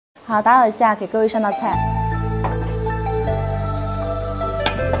好，打扰一下，给各位上道菜。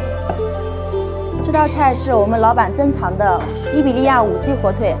这道菜是我们老板珍藏的伊比利亚5季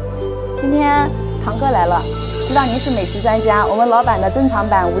火腿。今天堂哥来了，知道您是美食专家，我们老板的珍藏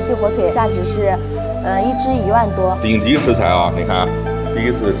版5季火腿价值是1只1万多。顶级食材啊！你看，第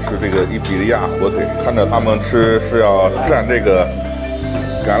一次吃这个伊比利亚火腿，看着他们吃是要蘸这个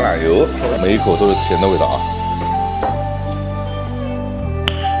橄榄油，每一口都是甜的味道啊。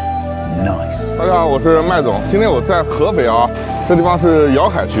 大家好，我是麦总。今天我在合肥啊，这地方是瑶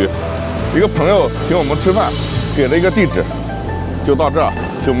海区。一个朋友请我们吃饭，给了一个地址，就到这儿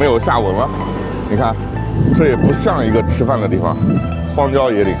就没有下文了。你看，这也不像一个吃饭的地方，荒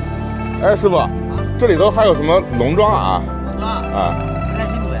郊野岭。哎，师傅，这里头还有什么农庄啊？农庄啊，看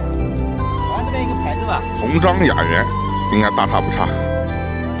清楚呗。往这边一个牌子吧。红章雅园，应该大差不差。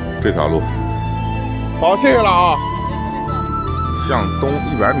这条路。好，谢谢了啊。向东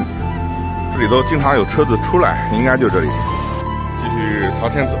100米。 这里头经常有车子出来，应该就这里。继续朝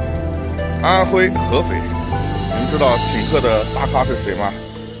前走，安徽合肥。您知道请客的大咖是谁吗？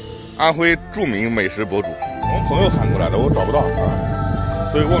安徽著名美食博主。我们朋友喊过来的，我找不到啊，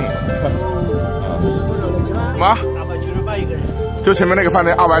所以问了。什么？298一个人。就前面那个饭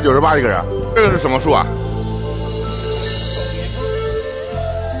店298一个人。这个是什么树啊？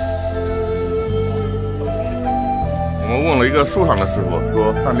我们问了一个树上的师傅，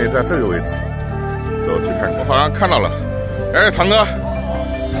说饭店在这个位置，走去看看。我好像看到了，哎，堂哥，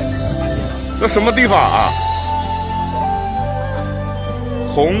这什么地方啊？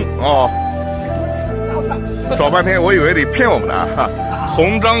红哦，找半天我以为你骗我们的哈，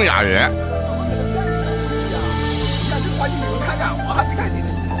红章雅园。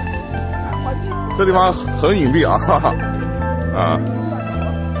这地方很隐蔽啊，哈哈，啊，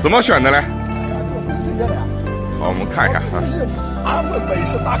怎么选的呢？ 好，我们看一下啊。是安徽美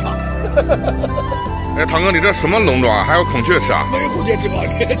食大咖。哎，堂哥，你这什么农庄啊？还有孔雀吃啊？没有孔雀吃吧？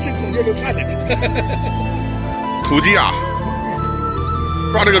这孔雀就看着。土鸡啊！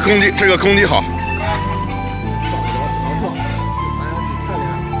抓这个公鸡，这个公鸡好。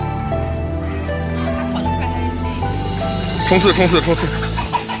冲刺，冲刺，冲刺！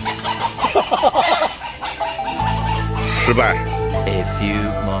失败。A few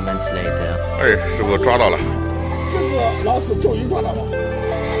moments later。哎，师傅抓到了。 这个老师终于抓到了，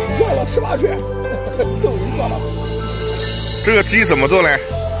绕了18圈，终于抓到了。这个鸡怎么做呢？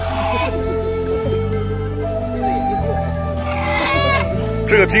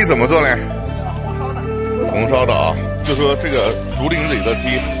这个鸡怎么做呢？红烧的。红烧的啊，就说这个竹林里的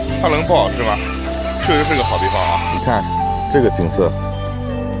鸡，它能不好吃吗？确实是个好地方啊！你看这个景色，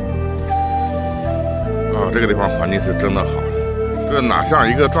啊，这个地方环境是真的好。 这哪像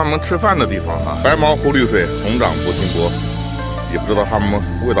一个专门吃饭的地方啊！白毛湖绿水，红掌博清波，也不知道他们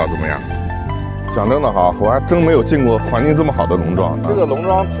味道怎么样。讲真的哈，我还真没有进过环境这么好的农庄。这个农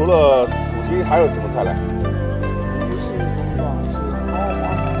庄除了土鸡，还有什么菜嘞？是豪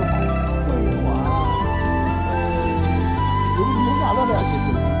华私房桂花，有农家乐的其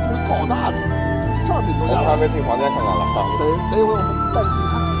实有高大的，上面都。我们还没进房间看看了啊！等一会儿我们带你去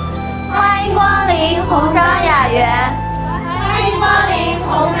看。欢迎光临红章雅园。 欢迎光临红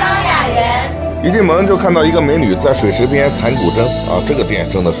章雅园。一进门就看到一个美女在水池边弹古筝啊，这个店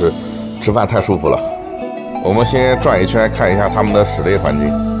真的是吃饭太舒服了。我们先转一圈看一下他们的室内环境。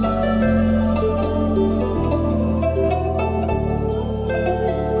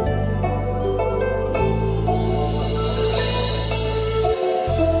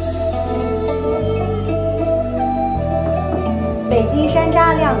北京山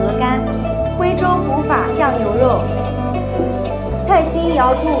楂晾鹅肝，徽州古法酱牛肉。 菜心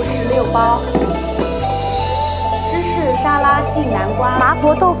瑶柱16包，芝士沙拉季南瓜，麻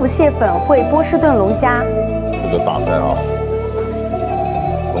婆豆腐蟹粉烩波士顿龙虾。是个大菜啊！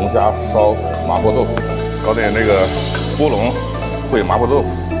龙虾烧麻婆豆腐，搞点那个波龙烩麻婆豆腐。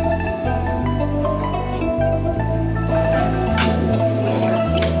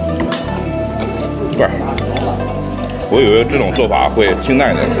对，我以为这种做法会清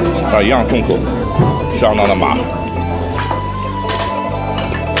淡一点，但一样重口，相当的麻。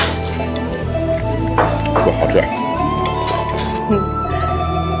 不好吃。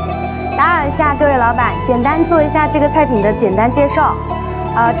打扰一下各位老板，简单做一下这个菜品的简单介绍。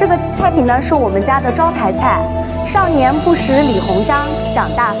这个菜品呢是我们家的招牌菜，少年不识李鸿章，长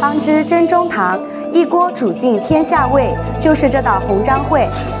大方知真中堂。一锅煮尽天下味，就是这道红章烩。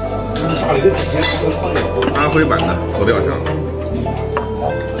安徽版的佛跳墙。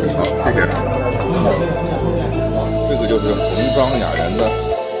好，谢谢。这个就是红章雅园的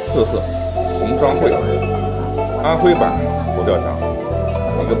特色，红章烩。安徽版佛跳墙，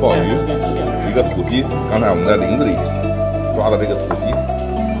看看个鲍鱼，一个土鸡。刚才我们在林子里抓的这个土鸡，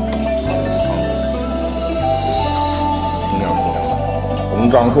清亮清亮的红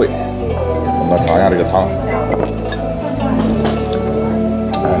章烩。我们尝一下这个汤。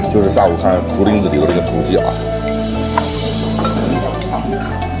哎，就是下午看竹林子里的这个土鸡啊，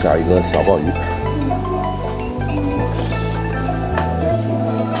加一个小鲍鱼。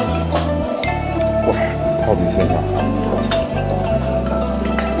哇，超级鲜香。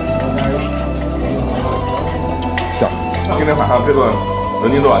香。今天晚上这顿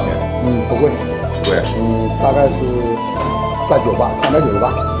人均多少钱？不贵，对，大概是398。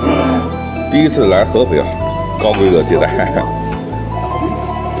第一次来合肥啊，高规格接待。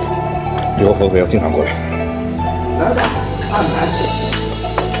以后合肥要经常过来。来吧，安排。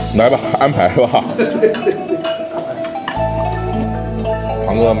来吧，安排是吧？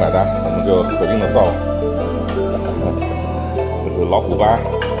唐哥买单，我们就可劲的造了。这是老虎斑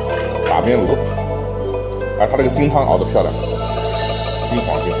打边炉，哎，它这个金汤熬得漂亮，金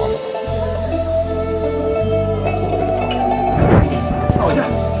黄金黄的。来喝喝这个汤。看我下。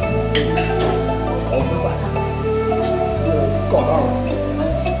高档了。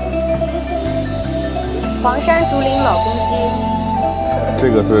黄山竹林老公鸡，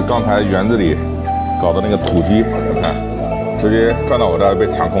这个是刚才园子里搞的那个土鸡，你看，直接转到我这儿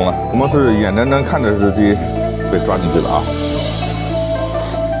被抢空了。我们是眼睁睁看着这鸡被抓进去了啊，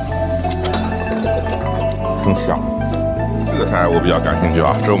真香。这个菜我比较感兴趣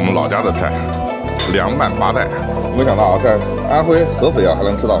啊，这是我们老家的菜，凉拌八带。没想到啊，在安徽合肥啊还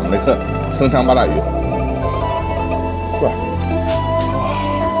能吃到我们那个生香八带鱼。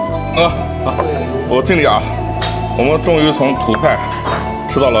我敬你啊！我们终于从土派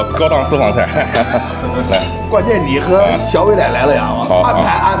吃到了高档私房菜。来，关键你和小伟来了呀！好，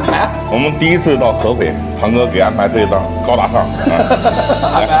安排。我们第一次到合肥，唐哥给安排这一档高大上。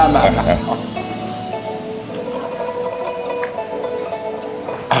安排。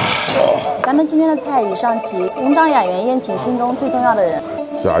咱们今天的菜已上齐，文章雅园宴请心中最重要的人。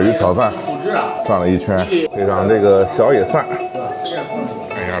甲鱼炒饭转了一圈，配上这个小野蒜。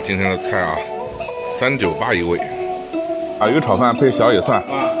看一下今天的菜啊，398一位。甲鱼炒饭配小野蒜，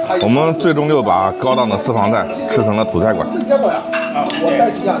我们最终又把高档的私房菜吃成了土菜馆。结果呀，我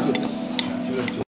带你下去。